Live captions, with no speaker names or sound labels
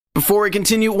Before we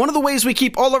continue, one of the ways we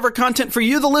keep all of our content for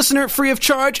you, the listener, free of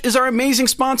charge is our amazing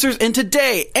sponsors, and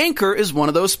today, Anchor is one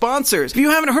of those sponsors. If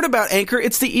you haven't heard about Anchor,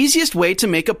 it's the easiest way to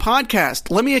make a podcast.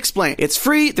 Let me explain. It's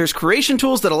free, there's creation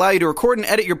tools that allow you to record and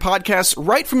edit your podcasts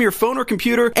right from your phone or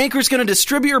computer. Anchor's going to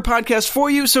distribute your podcast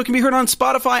for you so it can be heard on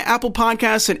Spotify, Apple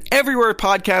Podcasts, and everywhere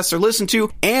podcasts are listened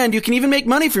to, and you can even make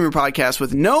money from your podcast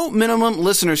with no minimum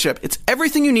listenership. It's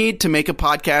everything you need to make a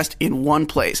podcast in one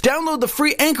place. Download the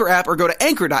free Anchor app or go to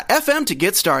anchor.fm to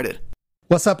get started.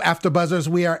 What's up, AfterBuzzers?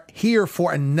 We are here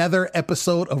for another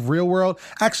episode of Real World.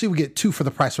 Actually, we get two for the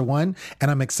price of one,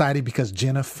 and I'm excited because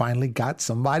Jenna finally got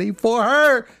somebody for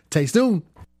her. Stay tuned.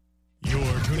 You're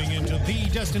tuning into the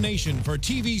destination for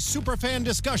TV superfan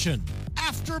discussion,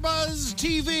 AfterBuzz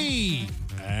TV.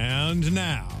 And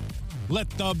now, let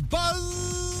the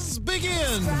buzz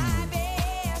begin.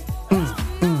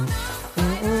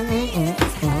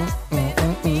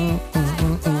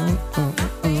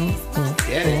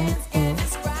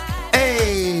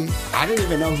 I didn't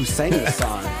even know who sang this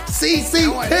song. CC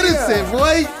Peterson,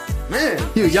 boy.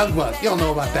 Man. You a young buck. You don't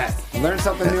know about that. Learn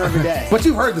something new every day. But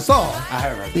you've heard the song. I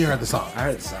have heard You heard the song. I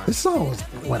heard the song. This song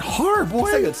went hard, boy.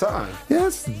 It's a good song. Yeah,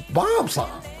 it's a bomb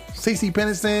song. CC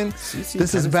Peterson.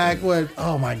 This is back what?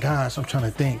 Oh my gosh, I'm trying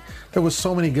to think. There was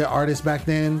so many good artists back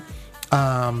then.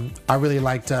 I really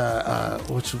liked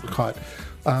what you call it.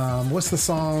 What's the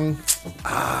song?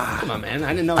 Come on, man.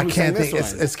 I didn't know I who can't sang think.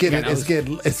 this one.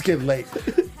 It's getting late.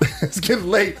 It's getting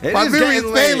late. It My is memory is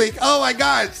getting late. failing. Oh my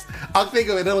gosh. I'll think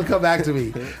of it. It'll come back to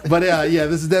me. But yeah,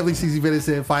 this is definitely CC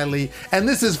Peterson finally. And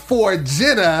this is for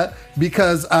Jenna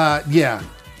because,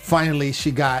 finally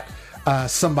she got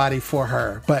somebody for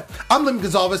her. But I'm Lim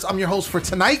Gonzalez. I'm your host for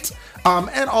tonight.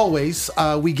 And always,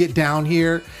 we get down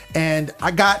here and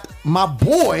I got my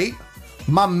boy,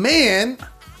 my man.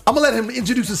 I'm gonna let him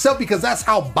introduce himself because that's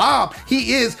how Bob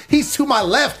he is. He's to my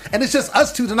left, and it's just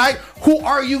us two tonight. Who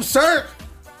are you, sir?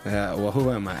 Well,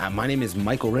 who am I? My name is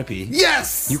Michael Rippey.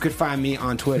 Yes! You could find me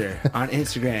on Twitter, on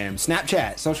Instagram,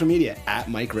 Snapchat, social media, at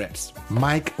Mike Rips.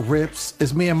 Mike Rips.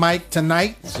 It's me and Mike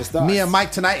tonight. It's just us. Me and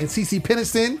Mike tonight and CC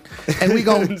Peniston. And we're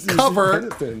going to cover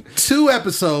two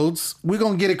episodes. We're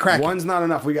going to get it cracking. One's not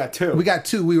enough. We got two. We got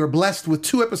two. We were blessed with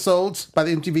two episodes by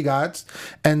the MTV gods.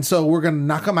 And so we're going to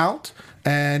knock them out.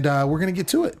 And we're going to get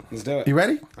to it. Let's do it. You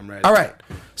ready? I'm ready. All right.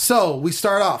 So we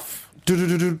start off.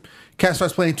 Cat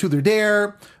starts playing Truth or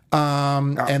Dare.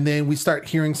 And then we start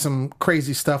hearing some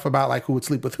crazy stuff about like who would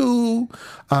sleep with who.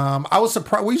 I was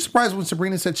surprised. Were you surprised when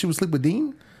Sabrina said she would sleep with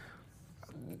Dean?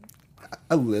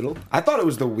 A little. I thought it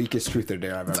was the weakest Truth or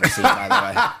Dare I've ever seen, by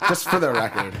the way. Just for the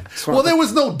record. Well, there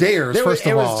was no dares, first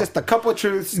of all. It was just a couple of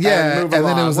truths Yeah, and move and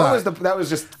along. then it was that was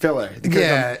just filler.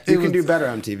 Yeah, you can do better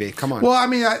on TV. Come on. Well, I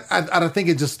mean, I don't think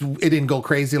it didn't go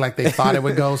crazy like they thought it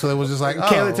would go. So it was just like, oh.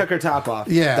 Kayla took her top off.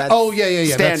 Yeah. That's yeah.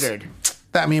 Standard.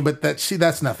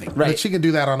 That's nothing. Right. But she can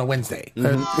do that on a Wednesday.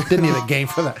 Didn't need a game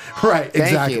for that. Right.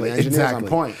 Thank you. Exactly.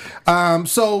 On point.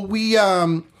 So we,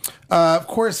 of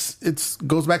course, it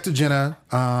goes back to Jenna,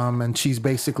 and she's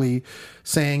basically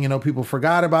saying, people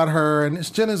forgot about her,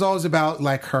 and Jenna's always about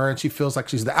like her, and she feels like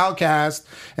she's the outcast,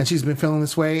 and she's been feeling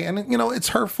this way, and it's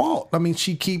her fault. I mean,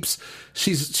 she keeps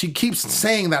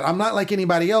saying that I'm not like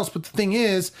anybody else, but the thing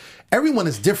is, everyone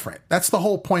is different. That's the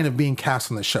whole point of being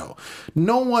cast on the show.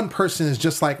 No one person is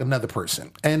just like another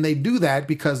person. And they do that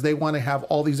because they want to have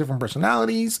all these different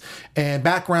personalities and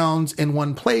backgrounds in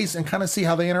one place and kind of see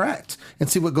how they interact and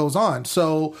see what goes on.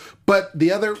 So, but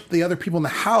the other people in the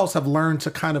house have learned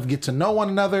to kind of get to know one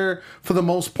another for the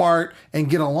most part and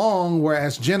get along,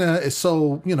 whereas Jenna is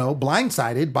so,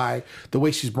 blindsided by the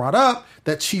way she's brought up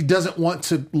that she doesn't want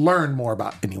to learn more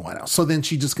about anyone else. So then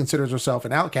she just considers herself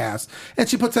an outcast and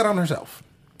she puts that on herself.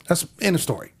 That's in the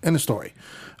story.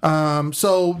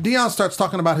 So Dion starts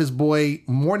talking about his boy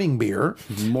Morning Beer.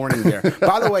 Morning Beer.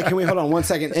 By the way, can we hold on 1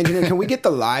 second? Engineer, can we get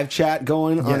the live chat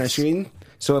going on our screen?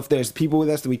 So if there's people with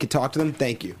us that we could talk to them,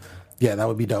 thank you. Yeah, that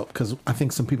would be dope because I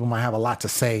think some people might have a lot to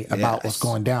say about what's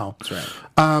going down. That's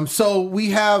right. So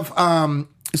we have,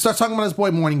 he starts talking about his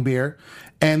boy Morning Beer,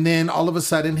 and then all of a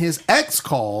sudden his ex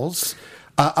calls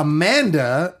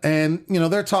Amanda, and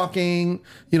they're talking,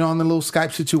 on the little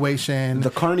Skype situation.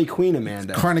 The Carny Queen,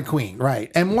 Amanda. Carny Queen,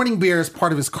 right? And Morning Beer is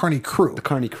part of his Carny crew. The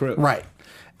Carny crew, right?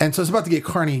 And so it's about to get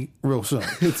Carny real soon.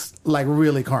 It's like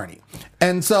really Carny,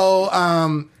 and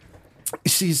so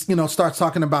she's, starts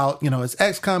talking about, his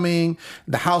ex coming.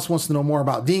 The house wants to know more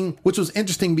about Dean, which was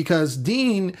interesting because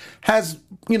Dean has,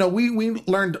 we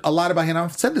learned a lot about him.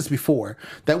 I've said this before,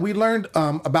 that we learned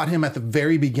about him at the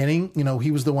very beginning.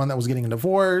 He was the one that was getting a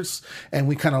divorce, and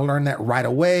we kind of learned that right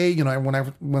away.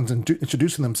 Everyone's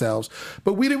introducing themselves,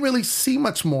 but we didn't really see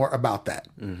much more about that.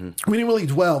 Mm-hmm. We didn't really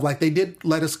dwell. Like, they did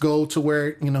let us go to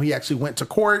where, he actually went to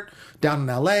court down in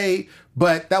LA,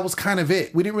 but that was kind of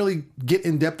it. We didn't really get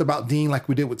in depth about Dean like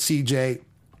we did with CJ,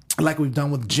 like we've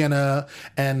done with Jenna,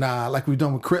 and like we've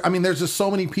done with Chris. I mean, there's just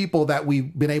so many people that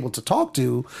we've been able to talk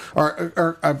to,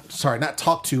 or sorry, not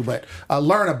talk to, but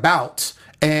learn about.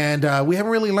 And we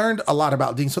haven't really learned a lot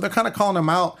about Dean. So they're kind of calling him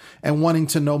out and wanting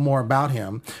to know more about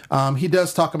him. He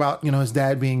does talk about, his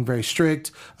dad being very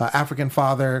strict, African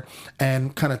father,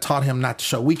 and kind of taught him not to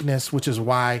show weakness, which is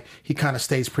why he kind of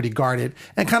stays pretty guarded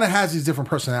and kind of has these different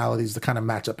personalities to kind of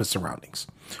match up his surroundings.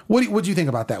 What do you think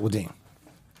about that with Dean?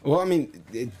 Well, I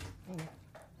mean,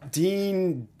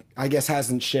 Dean, I guess,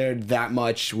 hasn't shared that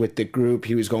much with the group.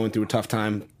 He was going through a tough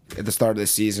time at the start of the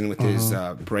season with his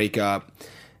breakup.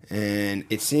 And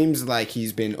it seems like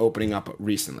he's been opening up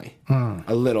recently,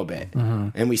 a little bit. Mm-hmm.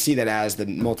 And we see that as the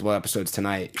multiple episodes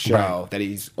tonight show, that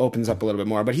he opens up a little bit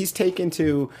more. But he's taken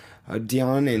to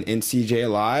Dion and CJ a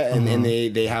lot, and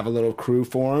they have a little crew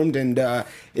formed. And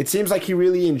it seems like he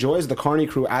really enjoys the Carny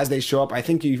crew as they show up. I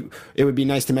think it would be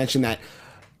nice to mention that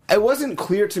it wasn't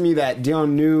clear to me that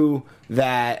Dion knew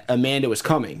that Amanda was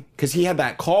coming, because he had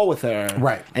that call with her,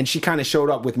 right? And she kind of showed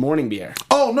up with morning beer.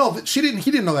 Oh no, she didn't.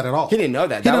 He didn't know that at all. He didn't know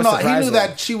that. He knew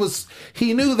that she was.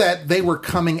 He knew that they were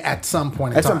coming at some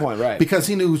point. At some point, right? Because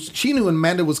she knew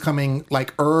Amanda was coming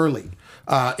like early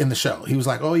in the show. He was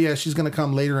like, "Oh yeah, she's gonna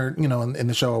come later, in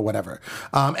the show or whatever."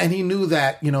 And he knew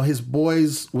that his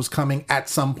boys was coming at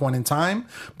some point in time.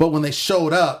 But when they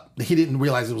showed up, he didn't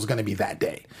realize it was going to be that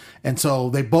day. And so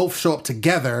they both show up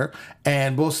together,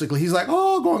 and basically he's like,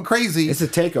 "Oh, going crazy." It's a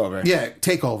takeover. Yeah,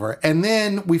 takeover. And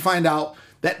then we find out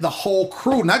that the whole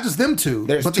crew, not just them two,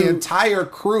 but the entire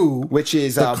crew, which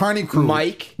is the Carny crew,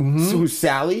 Mike, who's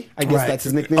Sally, I guess that's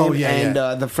his nickname. Oh yeah, and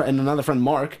and another friend,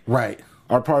 Mark, right,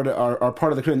 are part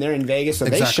of the crew, and they're in Vegas, so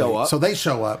they show up. So they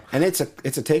show up, and it's a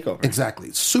takeover.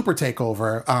 Exactly, super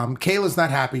takeover. Kayla's not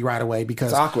happy right away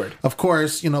because it's awkward. Of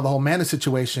course, the whole Amanda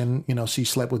situation. She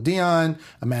slept with Dion.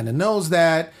 Amanda knows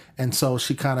that, and so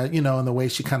she kind of, in the way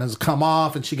she kind of come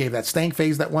off, and she gave that stank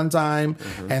face that one time,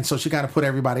 and so she kind of put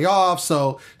everybody off.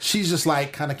 So she's just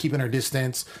like kind of keeping her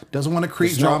distance, doesn't want to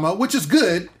create drama, which is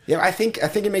good. Yeah, I think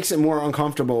it makes it more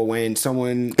uncomfortable when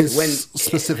someone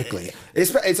specifically.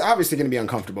 It's obviously going to be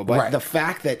uncomfortable, but the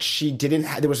fact that she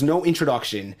there was no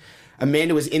introduction.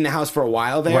 Amanda was in the house for a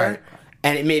while there,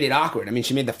 and it made it awkward. I mean,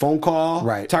 she made the phone call,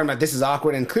 talking about this is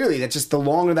awkward, and clearly that's just the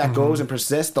longer that goes and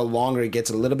persists, the longer it gets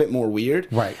a little bit more weird.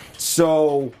 Right.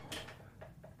 So,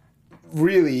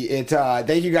 really,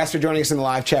 thank you guys for joining us in the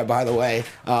live chat, by the way.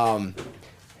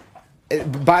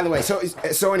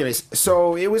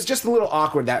 So it was just a little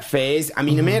awkward, that phase. I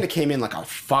mean, Amanda came in like a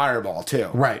fireball too.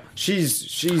 Right.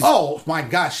 She's oh my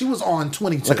gosh, she was on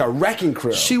 22. Like a wrecking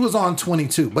crew. She was on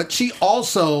 22, but she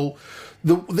also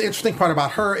the interesting part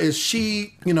about her is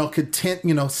she, could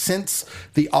sense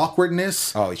the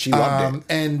awkwardness. Oh, she loved it.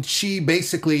 And she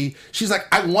basically, she's like,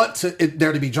 I want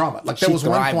there to be drama. Like there was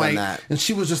one point, and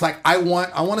she was just like, I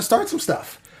want to start some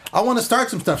stuff.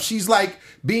 She's like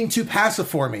being too passive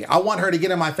for me. I want her to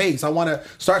get in my face. I want to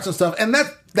start some stuff. And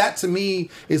that to me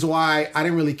is why I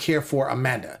didn't really care for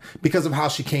Amanda, because of how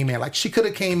she came in. Like, she could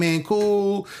have came in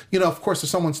cool. Of course, if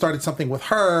someone started something with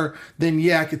her, then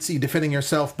yeah, I could see defending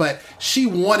herself. But she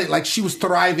wanted, like, she was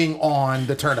thriving on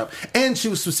the turn up. And she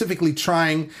was specifically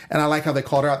trying, and I like how they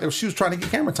called her out there, she was trying to get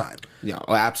camera time. Yeah,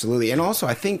 absolutely. And also,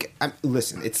 I think,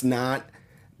 listen, it's not...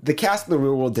 The cast of The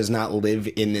Real World does not live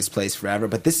in this place forever,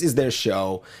 but this is their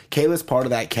show. Kayla's part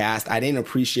of that cast. I didn't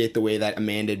appreciate the way that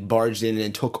Amanda barged in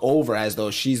and took over as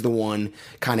though she's the one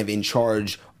kind of in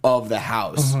charge of the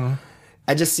house.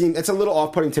 It's a little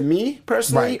off-putting to me,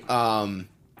 personally. Right.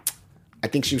 I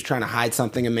think she was trying to hide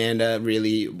something, Amanda,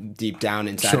 really deep down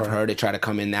inside of her, to try to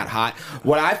come in that hot.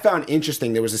 What I found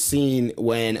interesting, there was a scene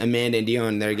when Amanda and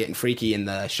Dion, they're getting freaky in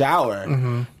the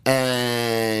shower,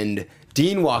 and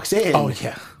Dean walks in. Oh,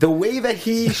 yeah. The way that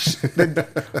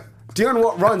Dion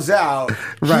runs out,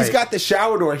 he's got the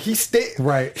shower door. He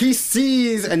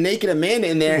sees a naked Amanda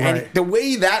in there, and the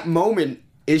way that moment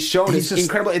is shown He's is just-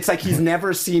 incredible. It's like he's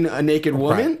never seen a naked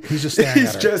woman. Right. He's just staring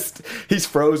at her. He's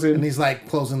frozen. And he's like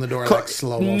closing the door like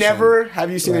slow motion. Never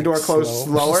have you seen a Like door close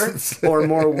slow. slower or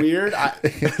more weird.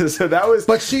 So that was.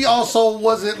 But she also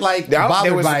wasn't like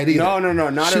bothered by it either. No,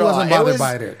 not she at all. wasn't bothered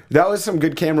by it. That was some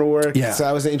good camera work. Yeah. So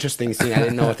that was an interesting scene. I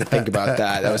didn't know what to think about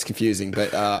that. That was confusing,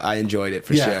 but I enjoyed it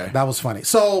for sure. That was funny.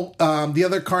 So the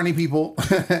other Carny people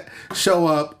show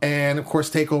up and, of course,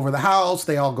 take over the house.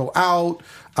 They all go out.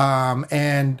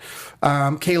 And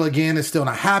Kayla, again, is still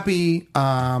not happy.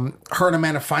 Her and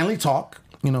Amanda finally talk.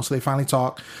 So they finally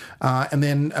talk. And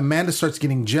then Amanda starts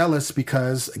getting jealous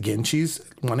because, again, she's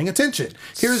wanting attention.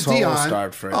 Here's So Dion.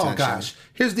 starved for Oh, attention. gosh.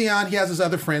 Here's Dion. He has his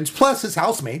other friends, plus his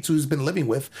housemates, who's been living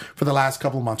with for the last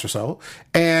couple of months or so.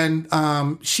 And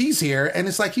she's here, and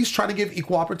it's like he's trying to give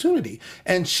equal opportunity.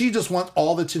 And she just wants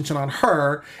all the attention on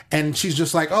her. And she's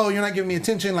just like, oh, you're not giving me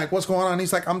attention. Like, what's going on?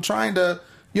 He's like, I'm trying to...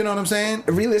 You know what I'm saying?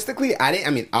 Realistically, I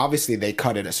mean, obviously they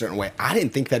cut it a certain way. I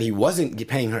didn't think that he wasn't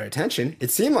paying her attention. It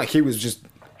seemed like he was just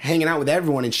hanging out with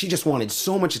everyone, and she just wanted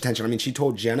so much attention. I mean, she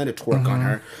told Jenna to twerk on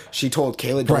her. She told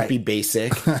Kayla, don't be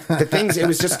basic. The things, it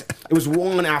was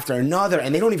one after another,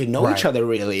 and they don't even know each other,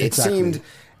 really. Exactly.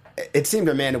 It seemed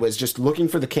Amanda was just looking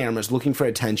for the cameras, looking for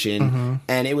attention,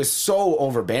 and it was so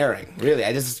overbearing, really.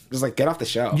 I just was like, get off the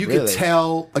show. You could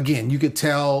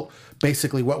tell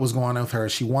basically what was going on with her.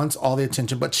 She wants all the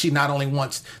attention, but she not only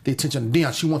wants the attention of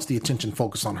Dion, she wants the attention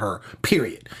focused on her,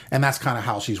 period. And that's kind of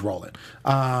how she's rolling.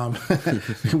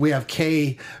 We have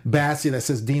Kay Bassie that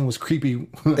says Dean was creepy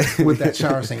with that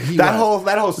shower scene. That whole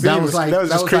scene was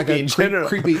just creepy in general.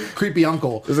 Creepy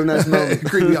uncle. It was a nice moment.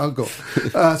 Creepy uncle.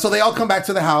 So they all come back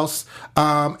to the house.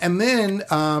 And then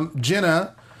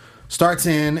Jenna starts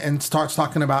in and starts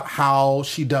talking about how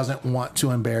she doesn't want to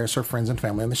embarrass her friends and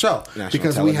family in the show.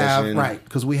 Because we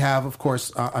have, of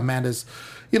course, Amanda's,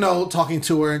 talking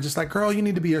to her and just like, girl, you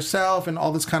need to be yourself and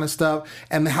all this kind of stuff.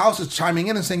 And the house is chiming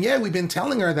in and saying, yeah, we've been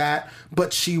telling her that,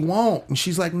 but she won't. And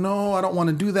she's like, no, I don't want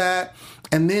to do that.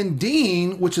 And then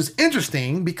Dean, which is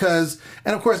interesting because,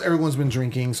 and of course, everyone's been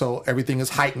drinking, so everything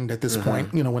is heightened at this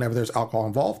point, whenever there's alcohol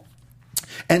involved.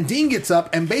 And Dean gets up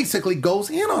and basically goes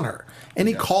in on her. And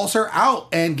he calls her out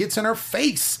and gets in her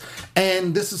face.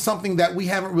 And this is something that we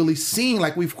haven't really seen.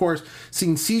 Like, we've, of course,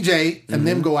 seen CJ and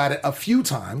them go at it a few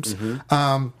times.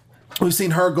 We've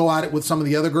seen her go at it with some of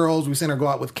the other girls. We've seen her go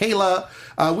out with Kayla.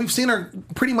 We've seen her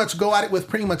pretty much go at it with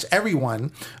pretty much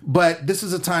everyone. But this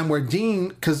is a time where Dean,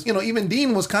 because, even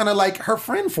Dean was kind of like her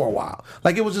friend for a while.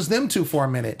 Like, it was just them two for a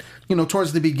minute,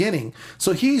 towards the beginning.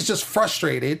 So he's just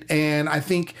frustrated. And I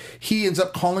think he ends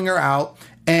up calling her out.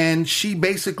 And she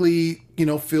basically,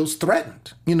 feels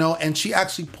threatened, and she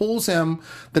actually pulls him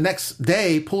the next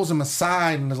day, pulls him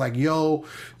aside and is like, yo,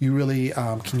 you really,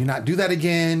 can you not do that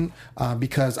again?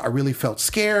 Because I really felt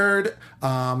scared. It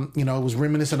was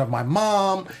reminiscent of my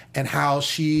mom and how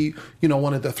she,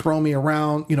 wanted to throw me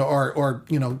around, or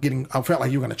I felt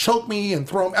like you were going to choke me and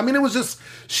throw me. I mean, it was just,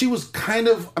 she was kind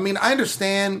of, I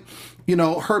understand,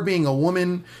 her being a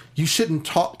woman, you shouldn't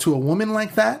talk to a woman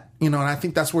like that. And I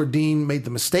think that's where Dean made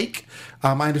the mistake.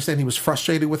 I understand he was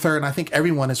frustrated with her, and I think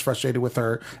everyone is frustrated with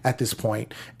her at this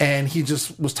point. And he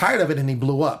just was tired of it, and he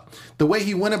blew up. The way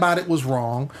he went about it was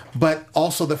wrong, but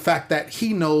also the fact that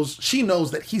she knows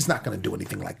that he's not going to do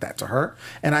anything like that to her.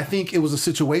 And I think it was a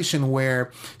situation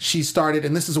where she started,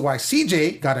 and this is why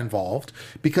CJ got involved,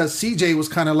 because CJ was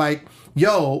kind of like,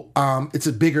 yo, it's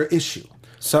a bigger issue.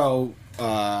 So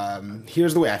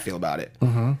here's the way I feel about it.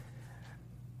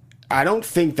 I don't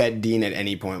think that Dean at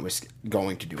any point was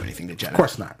going to do anything to Jenna. Of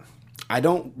course not. I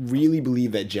don't really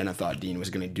believe that Jenna thought Dean was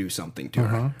going to do something to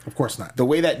her. Of course not. The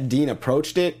way that Dean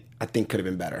approached it, I think could have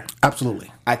been better. Absolutely.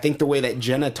 I think the way that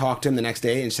Jenna talked to him the next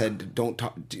day and said,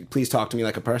 please talk to me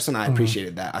like a person, I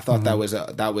appreciated that. I thought that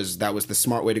was the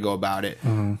smart way to go about it.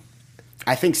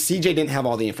 I think CJ didn't have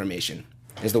all the information.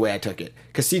 Is the way I took it.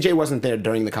 Because CJ wasn't there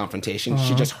during the confrontation.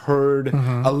 She just heard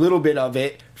a little bit of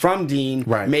it from Dean,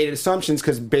 made assumptions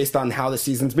because based on how the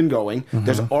season's been going,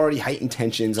 there's already heightened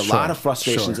tensions, a lot of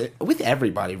frustrations with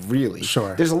everybody, really.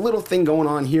 There's a little thing going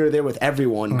on here or there with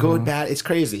everyone, good, bad, it's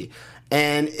crazy.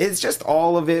 And it's just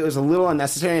all of it was a little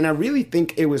unnecessary. And I really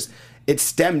think it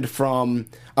stemmed from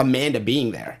Amanda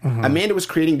being there. Amanda was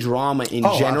creating drama in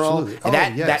general.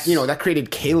 That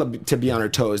created Kayla to be on her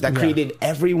toes. That created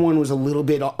everyone was a little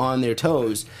bit on their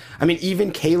toes. I mean,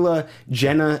 even Kayla,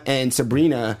 Jenna, and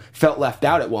Sabrina felt left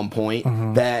out at one point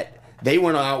that they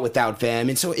went out without them.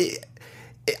 And so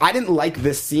I didn't like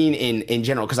this scene in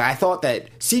general because I thought that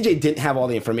CJ didn't have all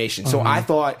the information. So I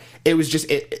thought it was just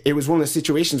it was one of those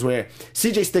situations where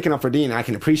CJ's sticking up for Dean, and I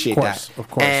can appreciate that. Of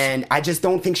course. And I just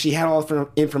don't think she had all the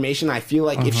information. I feel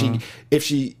like if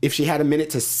she had a minute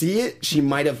to see it, she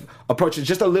might have approached it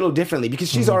just a little differently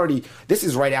because she's already. This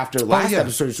is right after last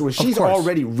episode, where she's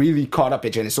already really caught up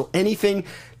at Jenna. So anything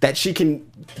that she can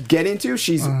get into,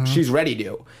 she's ready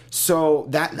to. So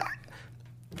that.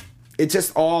 It's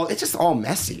just all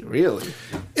messy, really.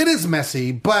 It is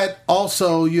messy, but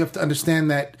also you have to understand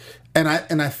that,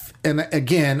 and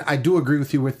again, I do agree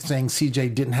with you with saying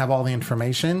CJ didn't have all the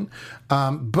information,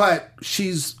 but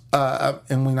she's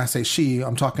and when I say she,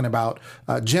 I'm talking about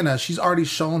Jenna. She's already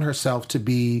shown herself to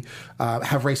be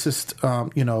have racist,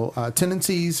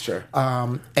 tendencies. Sure.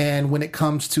 And when it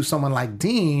comes to someone like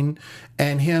Dean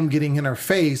and him getting in her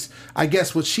face, I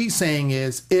guess what she's saying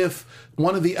is if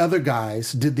one of the other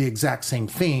guys did the exact same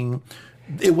thing,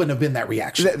 it wouldn't have been that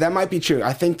reaction. That might be true.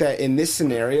 I think that in this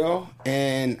scenario,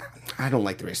 and I don't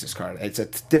like the racist card. It's a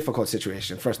difficult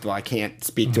situation. First of all, I can't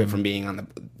speak to it from being on the,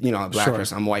 a black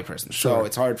person. I'm a white person. So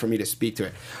it's hard for me to speak to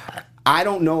it. I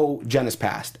don't know Jenna's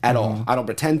past at all. I don't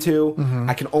pretend to.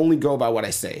 I can only go by what I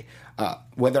say.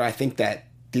 Whether I think that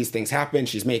these things happen,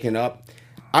 she's making it up.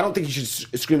 I don't think you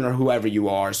should scream at her whoever you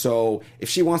are. So if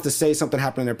she wants to say something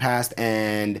happened in her past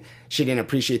and she didn't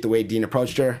appreciate the way Dean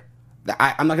approached her,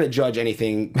 I'm not going to judge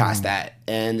anything past that.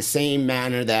 And the same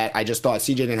manner that I just thought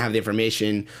CJ didn't have the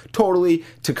information totally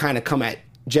to kind of come at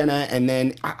Jenna. And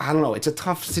then, I don't know, it's a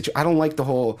tough situation. I don't like the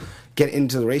whole get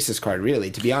into the racist card,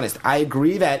 really, to be honest. I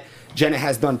agree that Jenna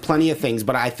has done plenty of things,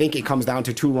 but I think it comes down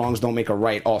to two wrongs don't make a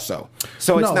right also.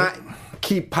 So it's not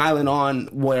keep piling on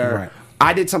where... Right.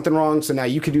 I did something wrong, so now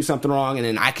you could do something wrong, and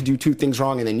then I could do two things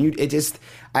wrong, and then you. It just,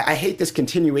 I hate this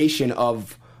continuation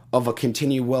of a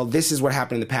continue. Well, this is what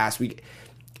happened in the past.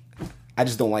 I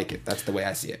just don't like it. That's the way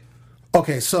I see it.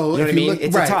 Okay, so you know what I mean?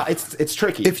 It's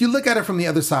tricky. If you look at it from the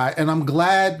other side, and I'm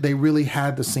glad they really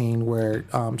had the scene where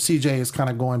CJ is kind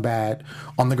of going bad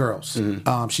on the girls.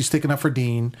 She's sticking up for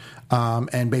Dean,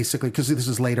 and basically, because this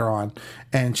is later on,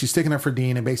 and she's sticking up for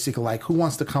Dean, and basically like, who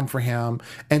wants to come for him,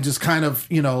 and just kind of,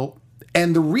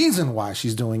 And the reason why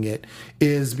she's doing it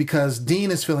is because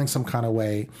Dean is feeling some kind of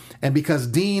way. And because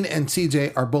Dean and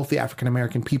CJ are both the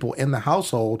African-American people in the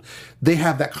household, they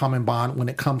have that common bond when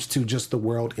it comes to just the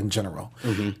world in general.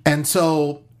 And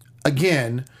so,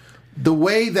 again, the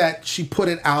way that she put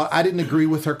it out, I didn't agree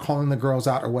with her calling the girls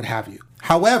out or what have you.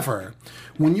 However,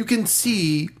 when you can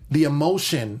see the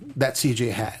emotion that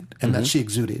CJ had and that she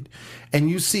exuded, and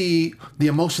you see the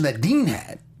emotion that Dean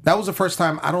had, that was the first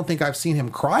time I don't think I've seen him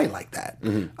cry like that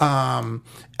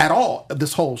at all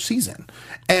this whole season.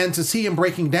 And to see him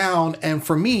breaking down, and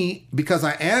for me, because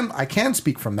I can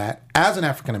speak from that as an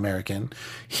African American,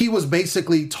 he was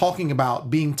basically talking about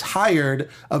being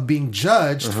tired of being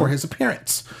judged for his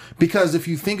appearance. Because if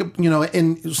you think of,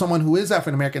 in someone who is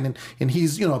African American and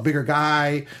he's, a bigger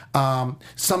guy,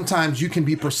 sometimes you can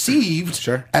be perceived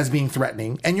as being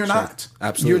threatening, and you're not.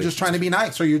 Absolutely. You're just trying to be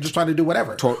nice, or you're just trying to do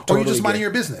whatever. Or you're just minding your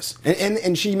business.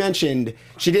 And she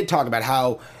did talk about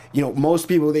how, most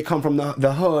people, they come from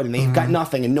the hood and they've got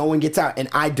nothing and no one gets out. And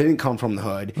I didn't come from the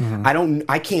hood.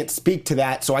 I can't speak to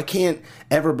that. So I can't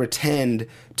ever pretend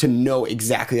to know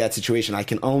exactly that situation. I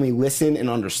can only listen and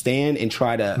understand and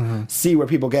try to see where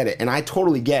people get it. And I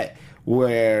totally get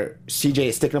where CJ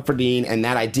is sticking up for Dean, and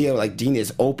that idea, like, Dean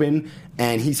is open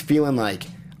and he's feeling like,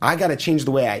 I got to change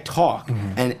the way I talk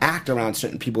and act around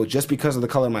certain people just because of the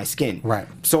color of my skin. Right.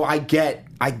 So I get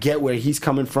where he's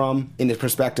coming from in the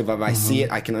perspective of I see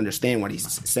it, I can understand what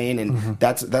he's saying, and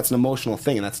that's an emotional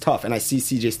thing, and that's tough. And I see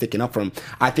CJ sticking up for him.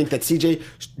 I think that CJ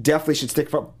definitely should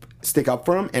stick up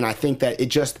for him, and I think that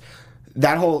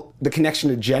the connection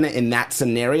to Jenna in that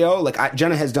scenario, like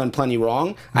Jenna has done plenty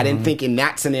wrong. I didn't think in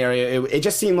that scenario, it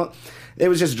just seemed... It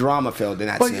was just drama filled in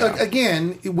that scene. But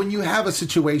again, when you have a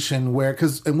situation where,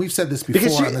 and we've said this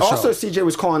before on the show. Also, CJ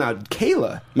was calling out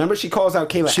Kayla. Remember, she calls out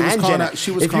Kayla and Jenna.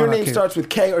 If your name starts with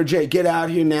K or J, get out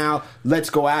here now. Let's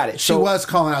go at it. She was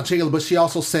calling out Kayla, but she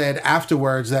also said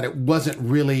afterwards that it wasn't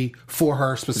really for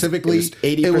her specifically.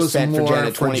 It was 80% for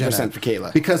Jenna, 20% for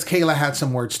Kayla. Because Kayla had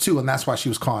some words too, and that's why she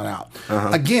was calling out.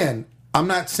 Again, I'm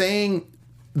not saying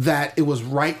that it was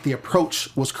right, the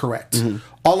approach was correct.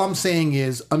 All I'm saying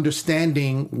is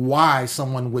understanding why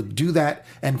someone would do that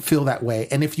and feel that way.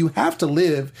 And if you have to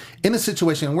live in a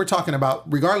situation, and we're talking about,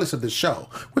 regardless of the show,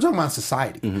 we're talking about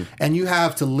society, and you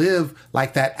have to live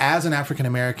like that as an African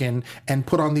American and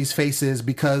put on these faces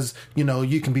because, you know,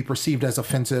 you can be perceived as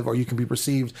offensive or you can be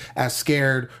perceived as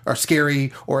scared or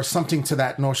scary or something to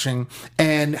that notion,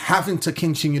 and having to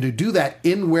continue to do that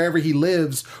in wherever he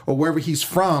lives or wherever he's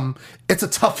from, it's a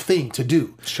tough thing to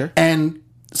do. Sure. And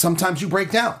sometimes you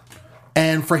break down.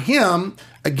 And for him,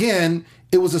 again,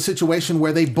 it was a situation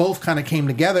where they both kind of came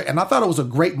together. And I thought it was a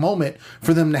great moment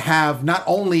for them to have, not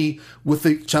only with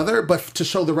each other, but to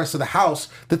show the rest of the house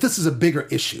that this is a bigger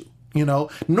issue. You know,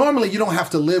 normally you don't have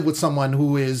to live with someone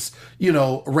who is, you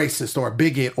know, racist or a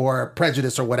bigot or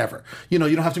prejudiced or whatever. You know,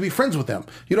 you don't have to be friends with them.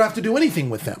 You don't have to do anything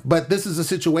with them. But this is a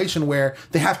situation where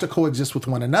they have to coexist with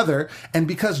one another. And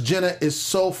because Jenna is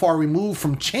so far removed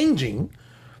from changing,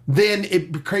 then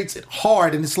it creates it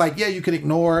hard. And it's like, yeah, you can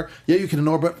ignore.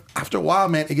 But after a while,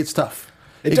 man, it gets tough.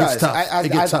 It gets does. tough.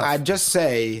 It gets tough. I'd just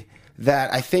say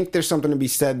that I think there's something to be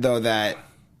said, though, that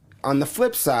on the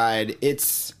flip side,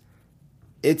 it's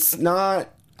not.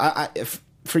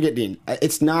 Forget Dean.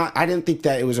 It's not. I didn't think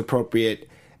that it was appropriate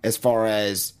as far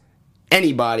as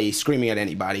anybody screaming at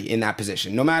anybody in that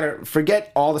position. No matter.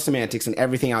 Forget all the semantics and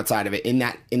everything outside of it.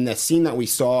 In the scene that we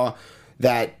saw,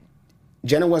 that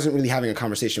Jenna wasn't really having a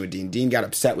conversation with Dean. Dean got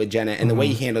upset with Jenna, and the way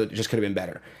he handled it just could have been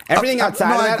better. Everything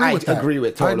outside of that, I agree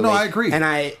with totally. I agree.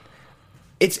 And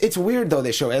it's weird though.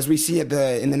 This show, as we see in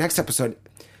the next episode.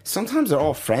 Sometimes they're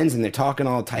all friends and they're talking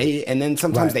all tight, and then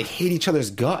sometimes they hate each other's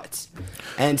guts,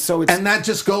 and so it's, and that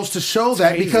just goes to show that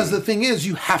crazy. Because the thing is,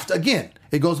 you have to, again,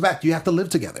 it goes back. You have to live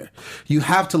together. You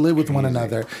have to live with one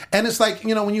another, and it's like,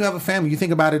 you know, when you have a family, you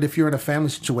think about it. If you're in a family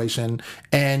situation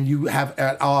and you have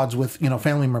at odds with, you know,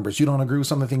 family members, you don't agree with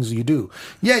some of the things you do.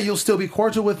 Yeah, you'll still be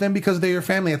cordial with them because they're your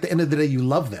family. At the end of the day, you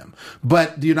love them,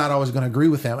 but you're not always going to agree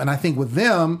with them. And I think with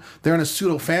them, they're in a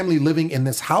pseudo family living in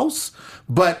this house.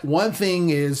 But one thing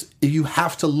is, you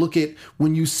have to look at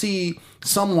when you see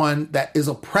someone that is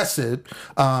oppressive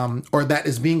or that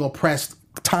is being oppressed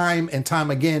time and time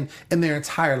again in their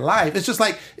entire life. It's just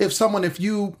like if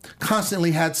you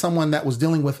constantly had someone that was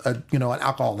dealing with an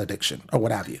alcohol addiction or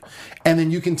what have you, and then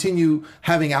you continue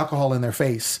having alcohol in their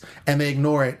face and they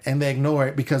ignore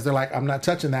it because they're like, I'm not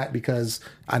touching that because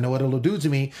I know what it'll do to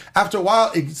me. After a while,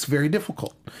 it's very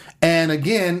difficult. And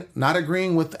again, not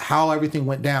agreeing with how everything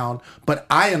went down, but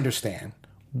I understand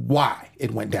why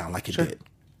it went down like it did.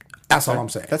 That's all I'm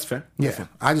saying. That's fair. Yeah,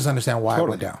 I just understand why it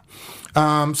went down.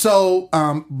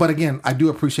 But again, I do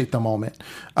appreciate the moment.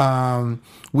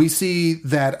 We see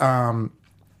that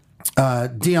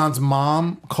Dion's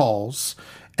mom calls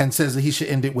and says that he should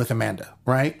end it with Amanda,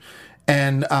 right?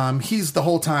 And he's the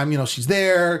whole time, you know, she's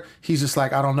there. He's just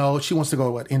like, I don't know. She wants to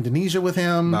go to Indonesia with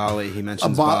him. Bali. He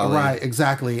mentions Bali. Right,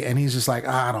 exactly. And he's just like,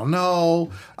 I don't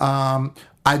know.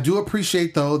 I do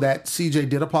appreciate, though, that CJ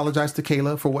did apologize to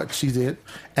Kayla for what she did.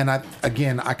 And I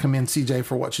commend CJ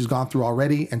for what she's gone through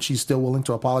already. And she's still willing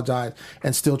to apologize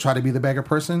and still try to be the better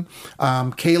person.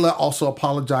 Kayla also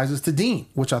apologizes to Dean,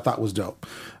 which I thought was dope.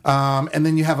 And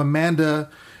then you have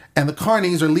Amanda and the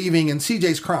Carnys are leaving and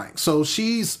CJ's crying. So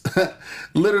she's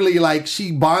literally like,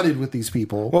 she bonded with these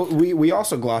people. Well, we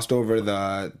also glossed over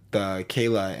the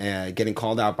Kayla getting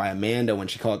called out by Amanda when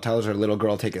she tells her little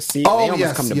girl take a seat. Oh, they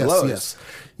almost come to blows. Yes.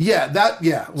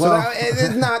 Yeah, well, so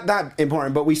it's not that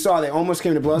important, but we saw they almost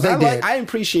came to blows. I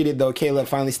appreciated, though, Kayla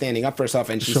finally standing up for herself,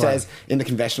 and she says in the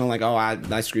confessional, like, oh,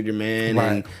 I screwed your man,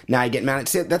 and now I get mad.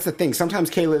 That's the thing.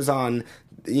 Sometimes Kayla's on,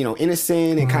 you know,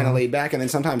 innocent and kind of laid back, and then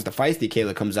sometimes the feisty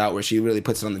Kayla comes out where she really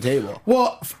puts it on the table.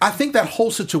 Well, I think that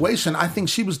whole situation, I think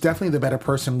she was definitely the better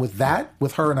person with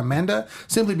her and Amanda,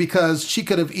 simply because she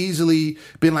could have easily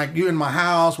been like, you're in my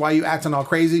house, why are you acting all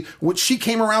crazy? Which she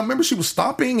came around, remember, she was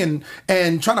stomping and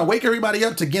trying to wake everybody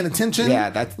up to get attention. Yeah,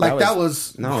 that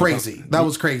was crazy. That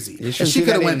was crazy. And she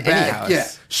could have went bad. Yeah,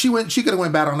 she could have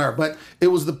went bad on her, but it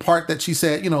was the part that she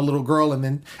said, you know, little girl,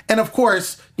 and of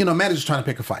course, you know, Amanda's just trying to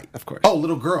pick a fight. Of course. Oh,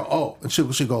 little girl. Oh, and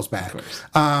she goes back.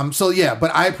 So yeah,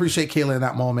 but I appreciate Kayla in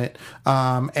that moment.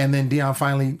 And then Dion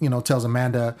finally, you know, tells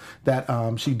Amanda that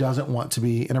she doesn't want to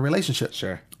be in a relationship.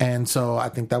 Sure. And so I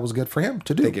think that was good for him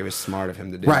to do. I think it was smart of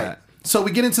him to do that. So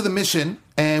we get into the mission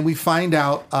and we find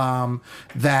out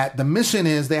that the mission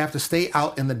is they have to stay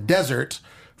out in the desert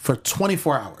for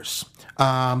 24 hours.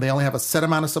 They only have a set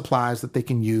amount of supplies that they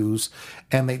can use,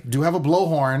 and they do have a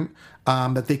blowhorn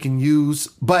that they can use,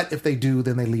 but if they do,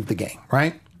 then they leave the game,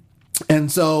 right?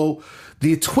 And so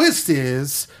the twist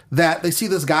is that they see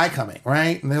this guy coming,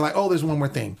 right? And they're like, oh, there's one more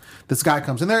thing. This guy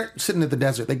comes, and they're sitting at the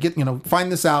desert. They get, you know,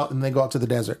 find this out, and they go out to the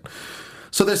desert.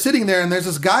 So they're sitting there, and there's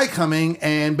this guy coming,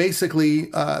 and basically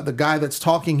the guy that's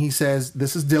talking, he says,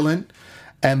 "This is Dylan,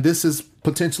 and this is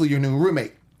potentially your new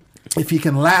roommate. If he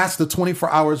can last the 24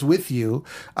 hours with you,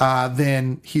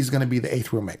 then he's going to be the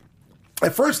 8th roommate."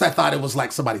 At first, I thought it was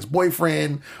like somebody's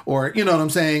boyfriend, or you know what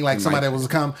I'm saying, like somebody that was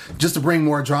come just to bring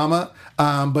more drama.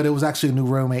 But it was actually a new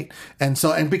roommate, and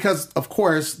because of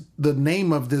course the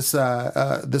name of this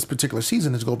this particular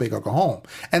season is Go Big or Go Home,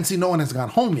 and see, no one has gone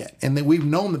home yet, and then we've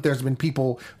known that there's been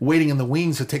people waiting in the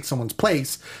wings to take someone's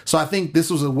place. So I think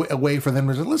this was a way for them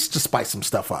to let's just spice some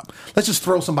stuff up. Let's just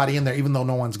throw somebody in there, even though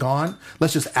no one's gone.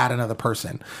 Let's just add another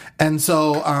person. And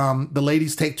so the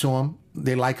ladies take to him.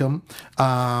 They like him.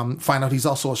 Find out he's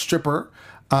also a stripper.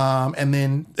 And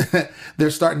then they're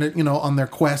starting to, on their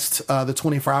quest, the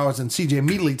 24 hours, and CJ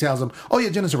immediately tells them, "Oh yeah,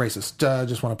 Jenna's a racist.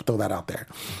 Just want to throw that out there."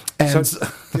 And so,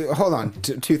 hold on,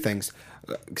 two things,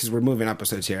 because we're moving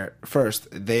episodes here. First,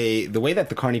 the way that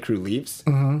the Carny crew leaves,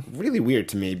 really weird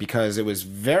to me, because it was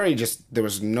there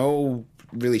was no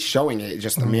really showing it.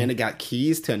 Just Amanda got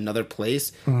keys to another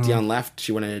place. Dion left.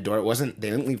 She went in the door. They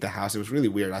didn't leave the house. It was really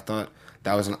weird. I thought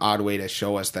that was an odd way to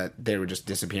show us that they were just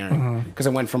disappearing. Because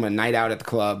it went from a night out at the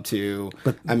club to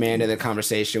Amanda, the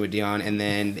conversation with Dion, and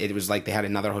then it was like they had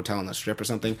another hotel on the Strip or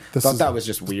something. I thought that was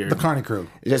just weird. The Carny crew.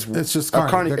 It's just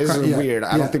Carny. This is weird.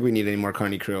 I don't think we need any more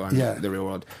Carny crew on the real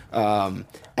world.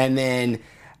 And then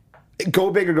Go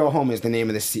Big or Go Home is the name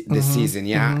of this season,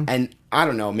 and I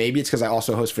don't know, maybe it's because I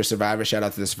also host for Survivor. Shout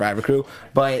out to the Survivor crew.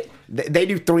 But they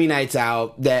do 3 nights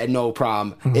out, that no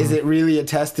problem. Is it really a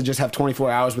test to just have 24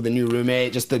 hours with a new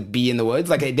roommate, just to be in the woods?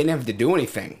 Like, they didn't have to do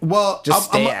anything. Well,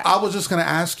 I was just going to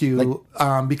ask you,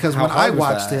 because when I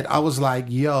watched it, I was like,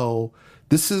 yo,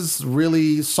 this is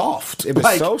really soft. It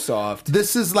was so soft.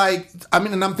 This is like,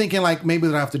 and I'm thinking like maybe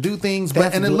they don't have to do things,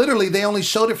 but then literally they only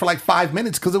showed it for like 5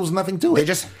 minutes because there was nothing to it. They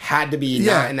just had to be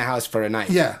not in the house for a night.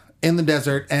 Yeah. In the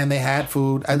desert, and they had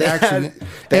food. And they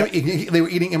were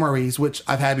eating MREs, which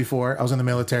I've had before. I was in the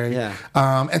military. Yeah.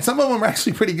 And some of them were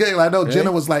actually pretty good. I know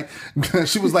Jenna was like,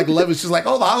 she was like loving. She's like,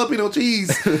 "Oh, the jalapeno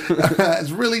cheese, it's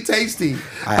really tasty."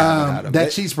 That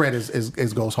cheese spread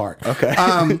is goes hard. Okay.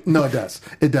 No, it does.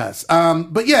 It does.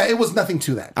 But yeah, it was nothing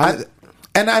to that.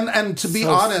 And to be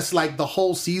honest, like the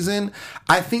whole season,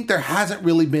 I think there hasn't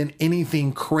really been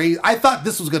anything crazy. I thought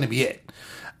this was going to be it.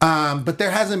 But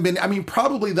there hasn't been,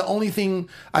 probably the only thing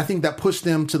I think that pushed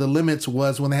them to the limits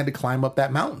was when they had to climb up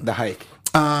that mountain. The hike.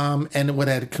 And what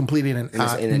had completed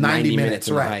in 90 minutes,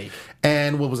 right? Hike.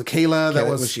 And what was it,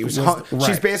 Kayla?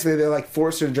 She's basically, they like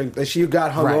forced her to drink. She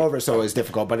got hungover, so it was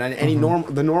difficult. But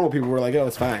the normal people were like, "Oh,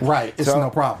 it's fine." Right. It's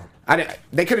no problem.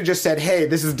 They could have just said, "Hey,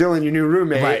 this is Dylan, your new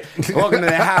roommate. Right. Welcome to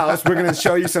the house. We're going to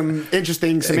show you some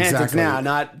interesting semantics now."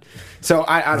 So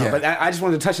I don't know, but I just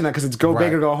wanted to touch on that because it's Go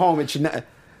Big or Go Home. It should not.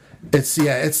 It's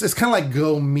kind of like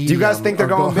Go Medium. Do you guys think they're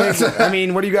going big?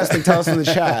 What do you guys think? Tell us in the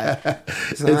chat.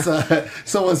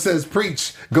 Someone says,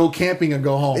 "Preach, go camping and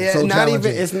go home." Yeah, so not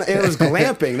even. It was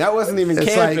glamping. That wasn't even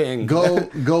camping.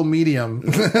 Like, go medium.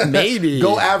 Maybe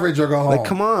go average or go home. Like,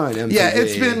 come on. MTV. Yeah,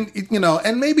 it's been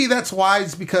and maybe that's why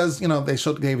it's because they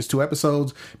gave us 2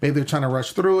 episodes. Maybe they're trying to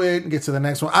rush through it and get to the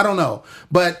next one. I don't know,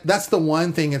 but that's the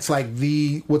one thing. It's like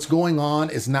what's going on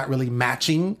is not really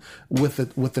matching with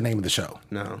the name of the show.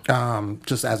 No.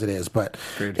 Just as it is. But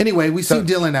anyway, we see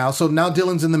Dylan now. So now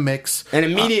Dylan's in the mix. And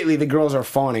immediately the girls are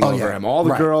fawning over him. All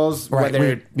the girls,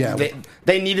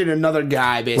 they needed another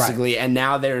guy, basically. And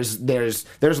now there's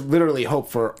literally hope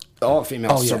for all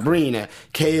females. Sabrina,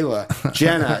 Kayla,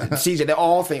 Jenna, CJ. They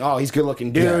all think, "Oh, he's a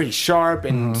good-looking dude. Yeah. He's sharp."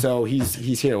 And so he's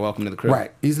here. Welcome to the crew.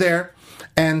 Right. He's there.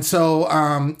 And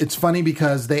so it's funny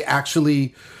because they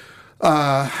actually...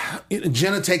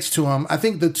 Jenna takes to him. I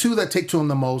think the 2 that take to him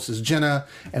the most is Jenna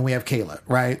and we have Kayla,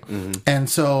 right? And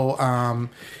so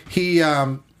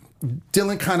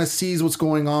Dylan kind of sees what's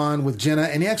going on with Jenna,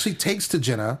 and he actually takes to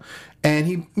Jenna, and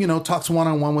he talks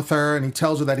one-on-one with her, and he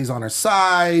tells her that he's on her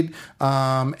side,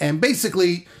 and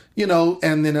basically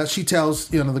and then she tells,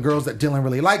 the girls that Dylan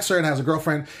really likes her and has a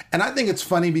girlfriend. And I think it's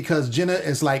funny because Jenna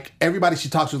is like, everybody she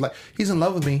talks to is like, "He's in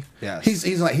love with me." Yeah.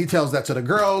 He's like, he tells that to the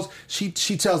girls. She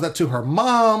tells that to her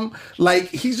mom. Like,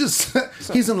 he's just,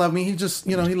 he's in love with me. He just,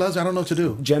 he loves her. I don't know what to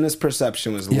do. Jenna's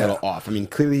perception was a little off.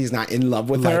 Clearly he's not in love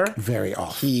with her. Very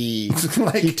off. He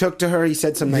took to her. He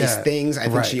said some nice things. I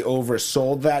think she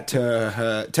oversold that to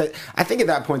her. I think at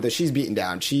that point that she's beaten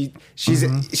down. She's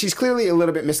clearly a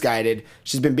little bit misguided.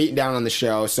 She's been beaten down on the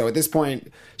show, so at this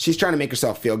point she's trying to make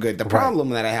herself feel good. The problem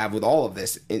that I have with all of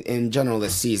this in general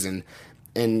this season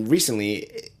and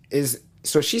recently is,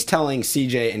 so she's telling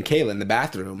CJ and Kayla in the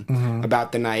bathroom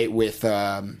about the night with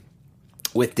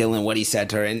with Dylan, what he said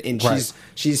to her, and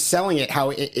she's selling it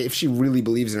how if she really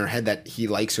believes in her head that he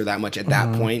likes her that much at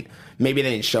that point. Maybe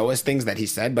they didn't show us things that he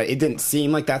said, but it didn't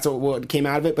seem like that's what came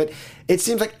out of it. But it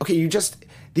seems like, okay, you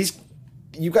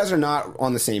guys are not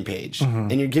on the same page,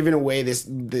 and you're giving away this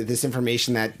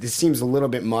information that this seems a little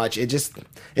bit much. It's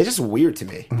just weird to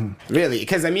me, really,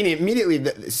 because I mean, immediately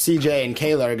CJ and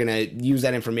Kayla are gonna use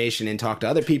that information and talk to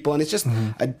other people, and it's just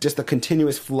a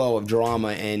continuous flow of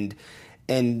drama and.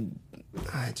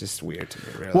 It's just weird to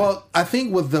me, really. Well, I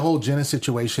think with the whole Jenna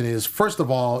situation is, first of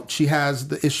all, she has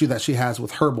the issue that she has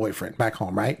with her boyfriend back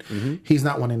home, right? He's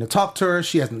not wanting to talk to her.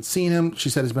 She hasn't seen him. She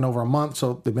said it's been over a month,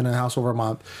 so they've been in the house over a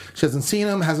month. She hasn't seen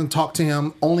him, hasn't talked to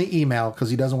him, only email because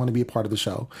he doesn't want to be a part of the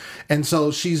show. And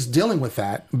so she's dealing with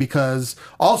that because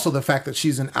also the fact that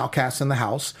she's an outcast in the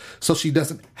house, so she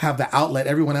doesn't have the outlet.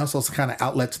 Everyone else has kind of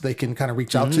outlets they can kind of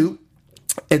reach out to.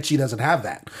 And she doesn't have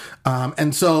that.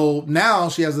 And so now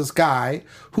she has this guy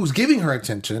who's giving her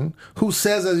attention, who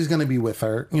says that he's going to be with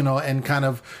her, and kind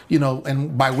of,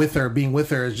 and by with her, being with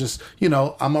her is just, I'm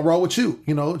going to roll with you.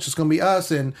 It's just going to be us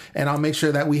and I'll make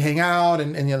sure that we hang out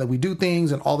and that we do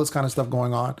things and all this kind of stuff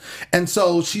going on. And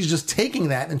so she's just taking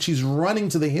that and she's running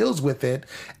to the hills with it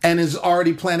and is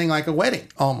already planning like a wedding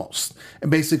almost.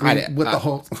 And basically the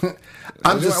whole...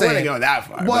 I'm just saying. I wouldn't go that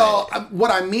far. Well, what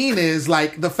I mean is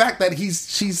like the fact that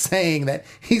she's saying that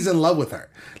he's in love with her.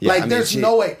 Yeah, like there's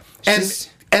no way.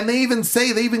 And they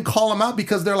even call him out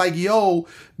because they're like, yo,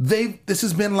 this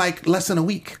has been like less than a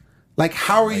week. Like,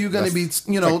 how are you going to be,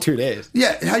 like 2 days.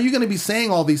 Yeah. How are you going to be saying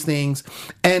all these things?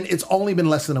 And it's only been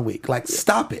less than a week. Like,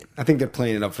 stop it. I think they're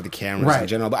playing it up for the cameras in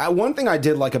general. But one thing I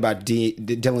did like about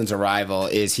Dylan's arrival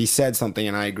is he said something,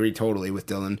 and I agree totally with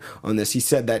Dylan on this. He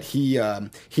said that he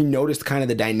noticed kind of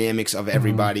the dynamics of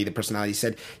everybody, the personality. He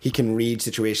said he can read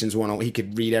situations, he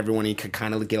could read everyone, he could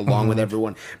kind of get along with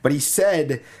everyone. But he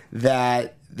said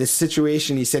that the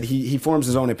situation, he said he forms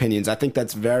his own opinions. I think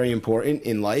that's very important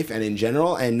in life and in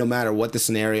general, and no matter what the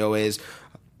scenario is,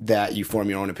 that you form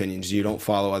your own opinions. You don't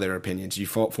follow other opinions. You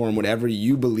form whatever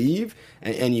you believe,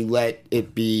 and you let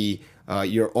it be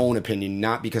your own opinion,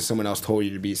 not because someone else told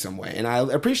you to be some way. And I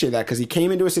appreciate that because he came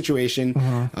into a situation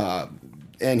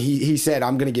and he said,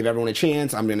 I'm going to give everyone a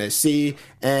chance. I'm going to see.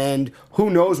 And who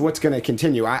knows what's going to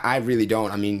continue. I really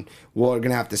don't. I mean, we're going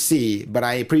to have to see. But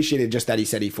I appreciated just that he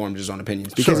said he formed his own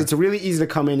opinions. Because it's really easy to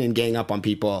come in and gang up on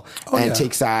people and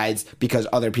take sides because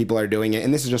other people are doing it.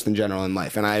 And this is just in general in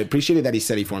life. And I appreciated that he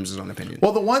said he forms his own opinion.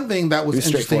 Well, the one thing that was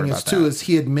interesting is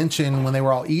he had mentioned when they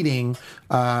were all eating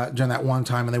during that one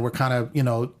time and they were kind of,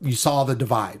 you saw the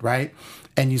divide, right?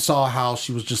 And you saw how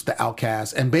she was just the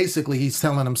outcast. And basically he's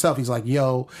telling himself, he's like,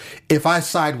 yo, if I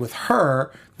side with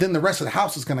her, then the rest of the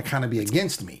house is going to kind of be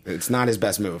against me. It's not his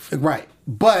best move. Right.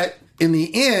 But in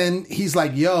the end, he's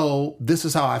like, yo, this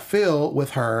is how I feel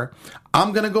with her.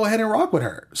 I'm going to go ahead and rock with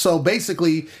her. So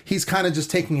basically, he's kind of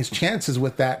just taking his chances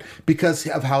with that because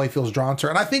of how he feels drawn to her.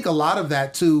 And I think a lot of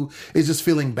that, too, is just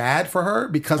feeling bad for her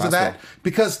because of that.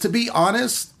 Because to be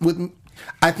honest,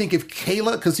 I think if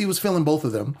Kayla, because he was feeling both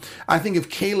of them, I think if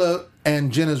Kayla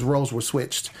and Jenna's roles were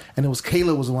switched, and it was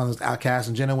Kayla was the one that was outcast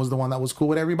and Jenna was the one that was cool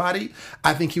with everybody,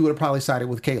 I think he would have probably sided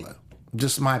with Kayla.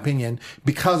 Just my opinion,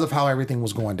 because of how everything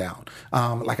was going down.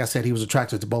 Like I said, he was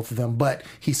attracted to both of them, but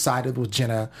he sided with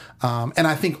Jenna. And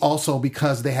I think also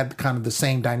because they had kind of the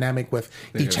same dynamic with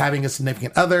each having a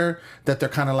significant other, that they're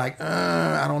kind of like,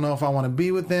 I don't know if I want to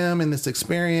be with them in this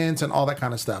experience and all that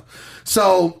kind of stuff.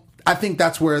 So I think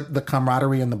that's where the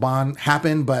camaraderie and the bond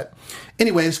happened. But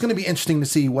anyway, it's going to be interesting to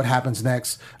see what happens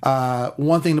next.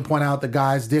 One thing to point out, the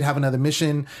guys did have another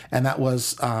mission, and that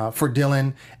was for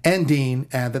Dylan and Dean,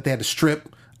 and that they had to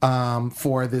strip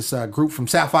for this group from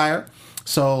Sapphire.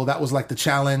 So that was like the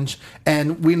challenge.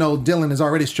 And we know Dylan is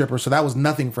already a stripper, so that was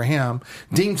nothing for him.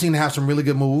 Dean seemed to have some really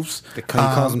good moves. He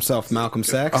calls himself Malcolm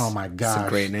Sex. Oh my God. That's a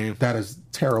great name. That is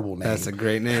a terrible name. That's a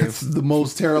great name. That's the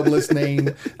most terriblest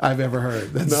name I've ever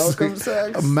heard. That's Malcolm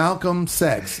Sex. Malcolm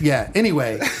Sex. Yeah.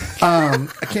 Anyway, I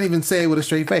can't even say it with a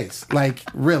straight face. Like,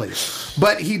 really.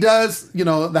 But he does,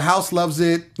 the house loves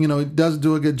it. He does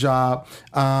do a good job.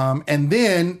 And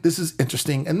then, this is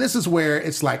interesting. And this is where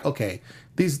it's like, okay,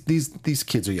 these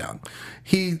kids are young.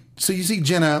 So you see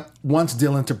Jenna wants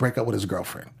Dylan to break up with his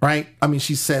girlfriend, right? I mean,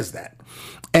 she says that.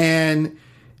 And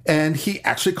And he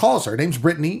actually calls her. Her name's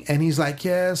Brittany. And he's like,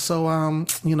 yeah, so, and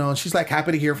she's like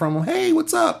happy to hear from him. Hey,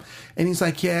 what's up? And he's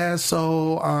like, yeah,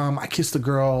 so I kissed a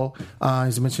girl.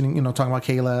 He's mentioning, talking about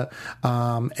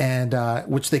Kayla,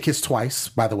 which they kissed twice,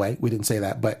 by the way. We didn't say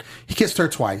that, but he kissed her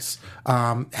twice.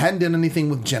 Hadn't done anything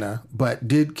with Jenna, but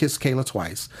did kiss Kayla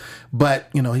twice.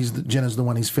 But, Jenna's the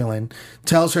one he's feeling.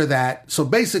 Tells her that. So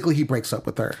basically, he breaks up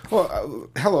with her. Well,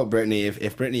 hello, Brittany.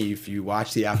 If Brittany, if you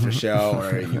watch the after show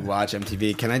or you watch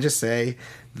MTV, can I just say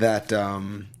that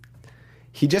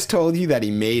he just told you that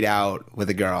he made out with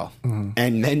a girl,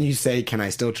 and then you say, "Can I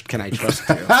trust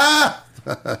you?"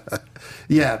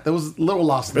 Yeah, there was a little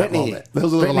loss of that moment. There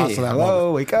was a little loss of that hello,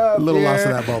 moment. Wake up. A little loss of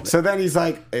here. that moment. So then he's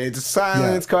like, it's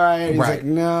silence, quiet. He's like,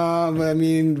 no, I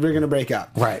mean, we're going to break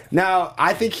up. Right. Now,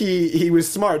 I think he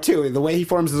was smart, too. The way he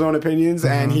forms his own opinions,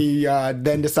 and he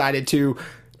then decided to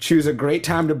choose a great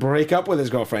time to break up with his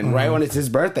girlfriend, right when it's his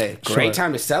birthday. Great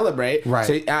time to celebrate. Right.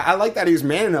 So I like that he was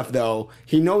man enough, though.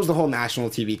 He knows the whole national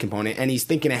TV component, and he's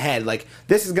thinking ahead. Like,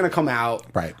 this is going to come out.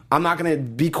 Right. I'm not going to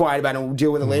be quiet about it and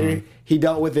deal with it later. He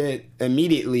dealt with it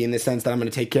immediately in the sense that I'm going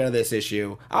to take care of this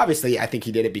issue. Obviously, I think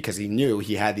he did it because he knew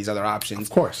he had these other options.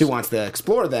 Of course. He wants to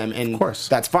explore them, and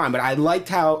that's fine. But I liked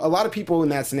how a lot of people in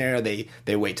that scenario,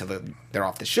 they wait till they're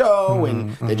off the show,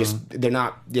 and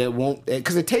they won't,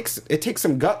 because it takes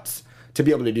some guts to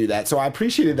be able to do that. So I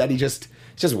appreciated that he just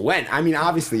went. I mean,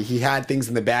 obviously, he had things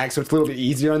in the bag, so it's a little bit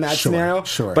easier in that scenario.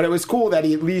 Sure. But it was cool that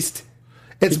he at least...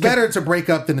 It's better to break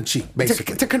up than to cheat,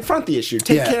 basically. To confront the issue.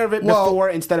 Take care of it before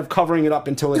instead of covering it up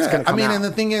until it's going to come out. And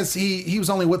the thing is, he was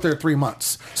only with her 3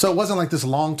 months. So it wasn't like this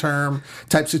long-term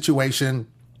type situation.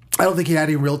 I don't think he had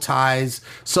any real ties.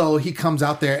 So he comes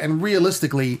out there, and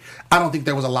realistically, I don't think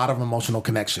there was a lot of emotional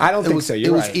connection. I don't think so.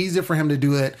 You're right. It was easier for him to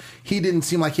do it. He didn't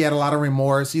seem like he had a lot of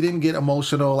remorse. He didn't get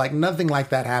emotional. Like, nothing like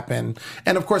that happened.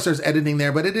 And of course, there's editing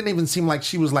there, but it didn't even seem like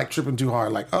she was like tripping too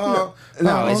hard. Like,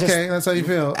 okay, that's how you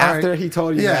feel. After he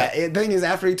told you that. The thing is,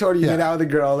 after he told you get out with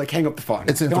the girl, like, hang up the phone.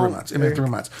 It's in 3 months. It's in 3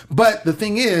 months. But the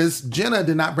thing is, Jenna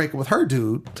did not break up with her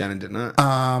dude. Jenna did not.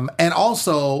 And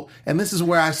also, and this is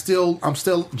where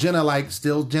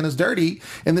Jenna's dirty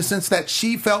in the sense that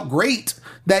she felt great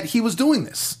that he was doing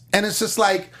this. And it's just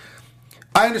like,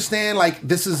 I understand, like,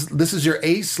 this is your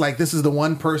ace. Like, this is the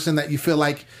one person that you feel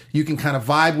like you can kind of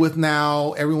vibe with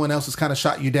now. Everyone else has kind of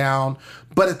shot you down.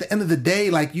 But at the end of the day,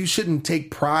 like, you shouldn't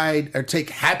take pride or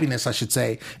take happiness, I should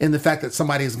say, in the fact that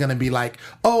somebody is going to be like,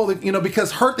 oh,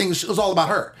 because her thing was all about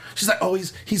her. She's like, oh,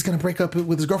 he's going to break up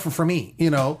with his girlfriend for me,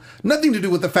 Nothing to do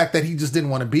with the fact that he just didn't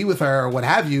want to be with her or what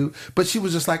have you. But she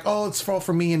was just like, oh, it's all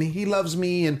for me and he loves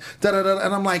me and da-da-da.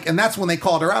 And I'm like, and that's when they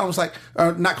called her out. I was like,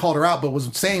 not called her out, but was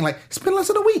saying, like, it's been less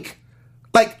than a week.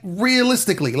 Like,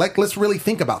 realistically, like, let's really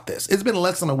think about this. It's been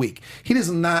less than a week. He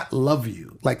does not love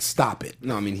you. Like, stop it.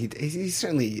 No, I mean, he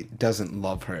certainly doesn't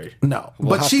love her. No,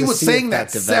 but she was saying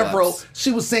that several.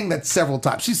 She was saying that several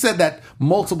times. She said that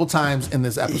multiple times in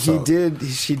this episode.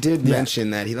 She did mention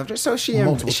that he loved her. So she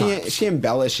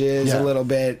embellishes a little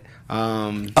bit.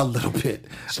 A little bit.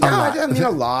 I mean, a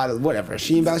lot. Whatever.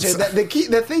 She embellishes.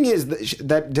 The thing is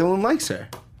that Dylan likes her.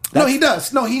 He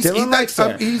does. No, he likes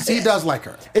her. He does like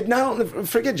her. Now,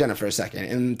 forget Jenna for a second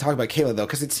and talk about Kayla, though,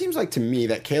 because it seems like to me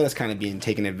that Kayla's kind of being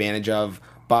taken advantage of,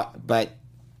 but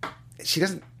she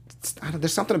doesn't.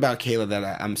 There's something about Kayla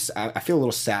that I feel a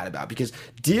little sad about, because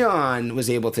Dion was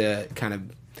able to kind of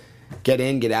get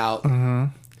in, get out. Mm-hmm.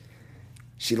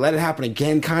 She let it happen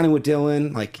again, kind of with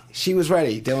Dylan. Like, she was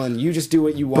ready. Dylan, you just do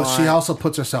what you want. But she also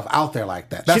puts herself out there like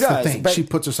that. That's the thing. She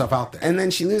puts herself out there. And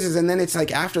then she loses. And then it's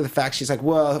like, after the fact, she's like,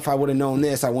 well, if I would have known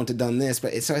this, I wouldn't have done this.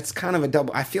 But it's kind of a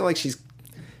double. I feel like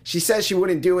she says she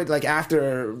wouldn't do it, like,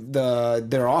 after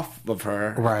they're off of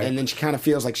her. Right. And then she kind of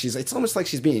feels like it's almost like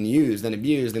she's being used and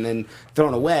abused and then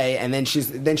thrown away. And then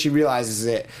she realizes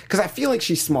it. Because I feel like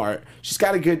she's smart. She's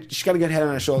got a good head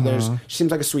on her shoulders. Mm-hmm. She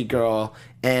seems like a sweet girl.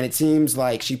 And it seems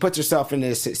like she puts herself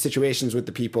into situations with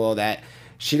the people that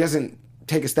she doesn't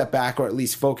take a step back or at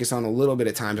least focus on a little bit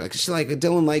of time. Like, she's like,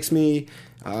 Dylan likes me,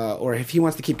 or if he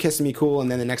wants to keep kissing me, cool. And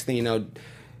then the next thing you know,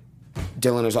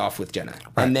 Dylan is off with Jenna.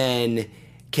 Right. And then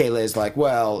Kayla is like,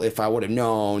 well, if I would have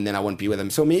known, then I wouldn't be with him.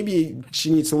 So maybe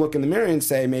she needs to look in the mirror and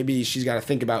say, maybe she's got to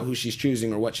think about who she's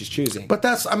choosing or what she's choosing. But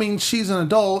she's an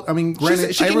adult. I mean,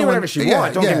 granted, she can do whatever she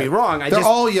wants. Don't get me wrong. They're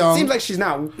all young. It seems like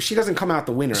she doesn't come out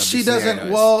the winner of these She doesn't.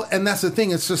 scenarios. Well, and that's the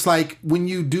thing. It's just like when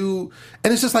you do,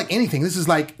 and it's just like anything. This is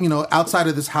like, outside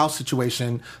of this house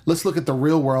situation, let's look at the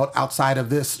real world outside of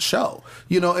this show.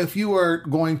 If you were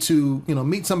going to,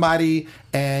 meet somebody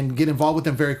and get involved with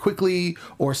them very quickly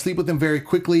or sleep with them very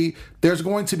quickly, quickly there's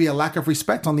going to be a lack of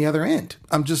respect on the other end.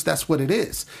 That's what it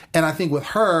is. And I think with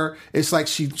her, it's like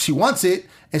she wants it,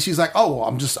 and she's like, oh,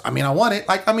 well, I want it.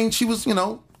 Like, I mean, she was,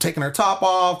 taking her top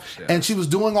off, and she was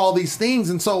doing all these things.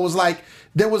 And so it was like,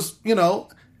 there was,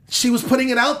 she was putting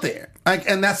it out there. Like,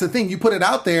 and that's the thing. You put it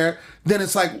out there, then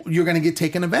it's like you're going to get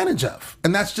taken advantage of.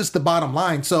 And that's just the bottom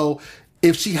line. So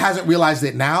if she hasn't realized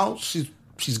it now, she's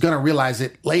going to realize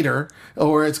it later,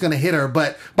 or it's going to hit her.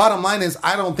 But bottom line is,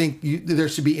 I don't think there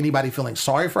should be anybody feeling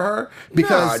sorry for her,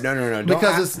 because no.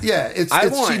 Because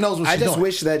she knows what she's doing. I just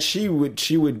wish that she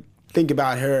would think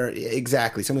about her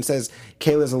exactly. Someone says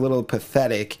Kayla's a little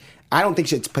pathetic. I don't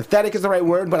think it's pathetic is the right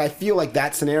word, but I feel like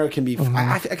that scenario can be.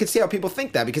 I could see how people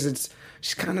think that, because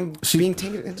she's kind of being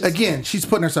taken. Again, she's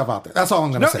putting herself out there. That's all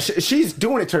I'm going to say. She's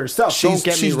doing it to herself. Don't get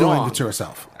me wrong. She's doing it to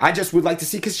herself. I just would like to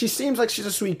see, because she seems like she's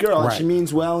a sweet girl, and she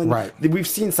means well, and we've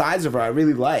seen sides of her I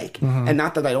really like, and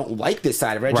not that I don't like this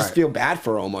side of her. I just feel bad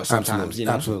for her almost sometimes.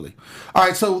 Absolutely. All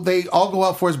right, so they all go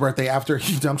out for his birthday after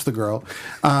he dumps the girl,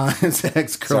 his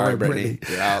ex-girl, Brittany.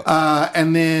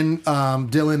 And then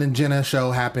Dylan and Jenna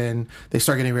show happen. They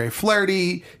start getting very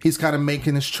flirty. He's kind of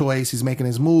making his choice. He's making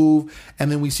his move,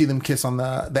 and then we see them kiss on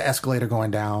the escalator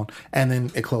going down, and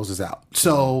then it closes out.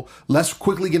 So let's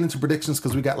quickly get into predictions,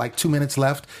 because we got like 2 minutes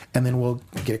left, and then we'll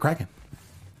get it cracking.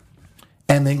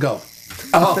 And then go.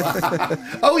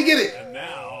 Oh, we get it. And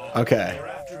now, okay.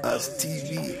 Us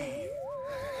TV.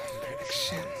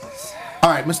 Predictions. All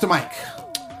right, Mr. Mike,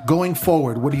 going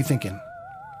forward, what are you thinking?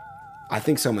 I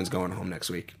think someone's going home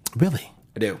next week. Really?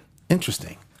 I do.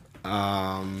 Interesting.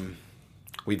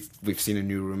 We've seen a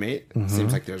new roommate.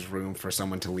 Seems like there's room for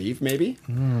someone to leave, maybe.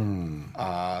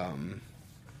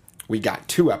 We got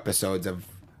 2 episodes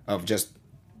of just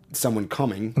someone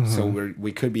coming, so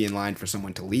we could be in line for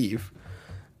someone to leave.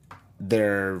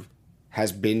 There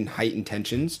has been heightened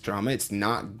tensions, drama. It's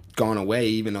not gone away,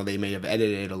 even though they may have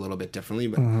edited it a little bit differently.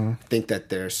 But I think that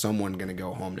there's someone going to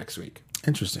go home next week.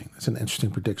 Interesting. That's an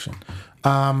interesting prediction.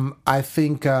 I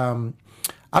think.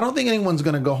 I don't think anyone's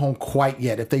going to go home quite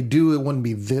yet. If they do, it wouldn't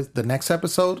be the next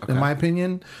episode, in my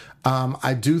opinion.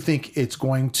 I do think it's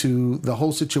going to, the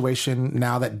whole situation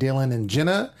now that Dylan and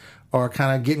Jenna are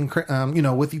kind of getting,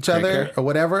 with each other or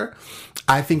whatever,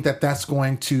 I think that's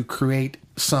going to create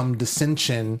some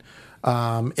dissension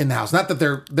in the house. Not that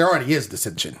there already is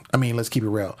dissension. I mean, let's keep it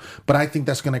real. But I think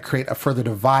that's going to create a further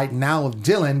divide now with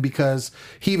Dylan, because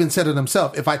he even said it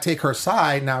himself. If I take her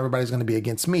side, now everybody's going to be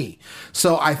against me.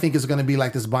 So I think it's going to be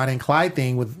like this Bonnie and Clyde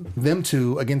thing with them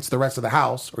two against the rest of the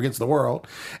house, or against the world.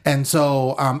 And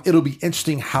so it'll be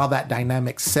interesting how that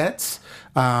dynamic sets.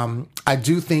 I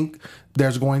do think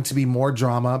there's going to be more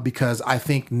drama, because I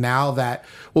think now that,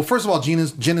 well, first of all,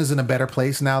 Jenna's in a better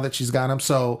place now that she's got him.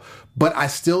 So, but I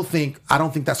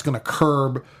don't think that's going to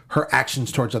curb her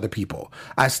actions towards other people.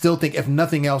 I still think, if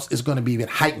nothing else, is going to be even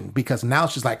heightened, because now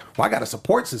she's like, well, I got a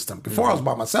support system. Before I was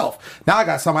by myself. Now I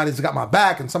got somebody that's got my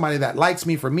back, and somebody that likes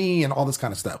me for me, and all this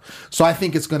kind of stuff. So I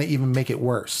think it's going to even make it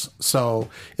worse. So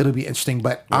it'll be interesting,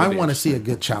 but I want to see a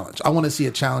good challenge. I want to see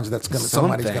a challenge that's going to,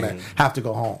 somebody's going to have to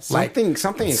go home. Something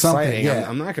exciting. Yeah.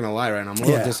 I'm not going to lie right now. I'm a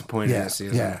little disappointed in this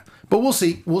season. Yeah. But we'll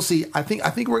see. I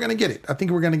think we're going to get it.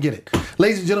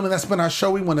 Ladies and gentlemen, that's been our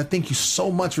show. We want to thank you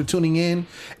so much for tuning in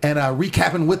and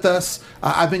recapping with us.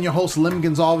 I've been your host, Lim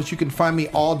Gonzalez. You can find me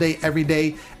all day, every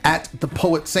day at The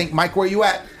Poet Saint. Mike, where are you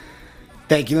at?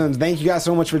 Thank you, Lim. Thank you guys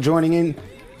so much for joining in.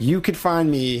 You could find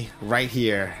me right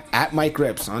here at Mike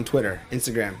Rips on Twitter,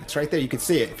 Instagram. It's right there. You can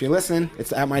see it. If you're listening,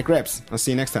 it's at Mike Rips. I'll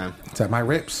see you next time. It's at Mike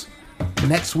Rips.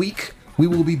 Next week, we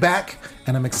will be back,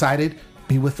 and I'm excited.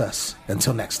 Be with us.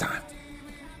 Until next time.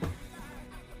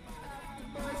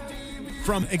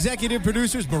 From executive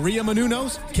producers Maria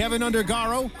Menounos, Kevin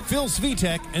Undergaro, Phil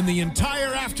Svitek, and the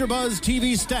entire AfterBuzz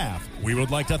TV staff, we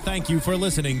would like to thank you for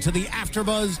listening to the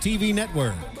AfterBuzz TV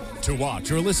network. To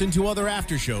watch or listen to other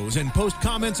after shows and post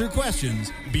comments or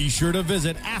questions, be sure to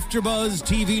visit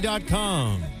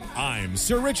AfterBuzzTV.com. I'm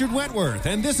Sir Richard Wentworth,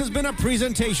 and this has been a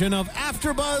presentation of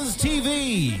AfterBuzz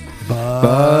TV.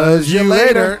 Buzz you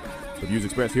later. The views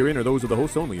expressed herein are those of the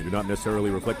hosts only and do not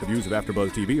necessarily reflect the views of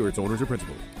AfterBuzz TV or its owners or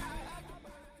principals.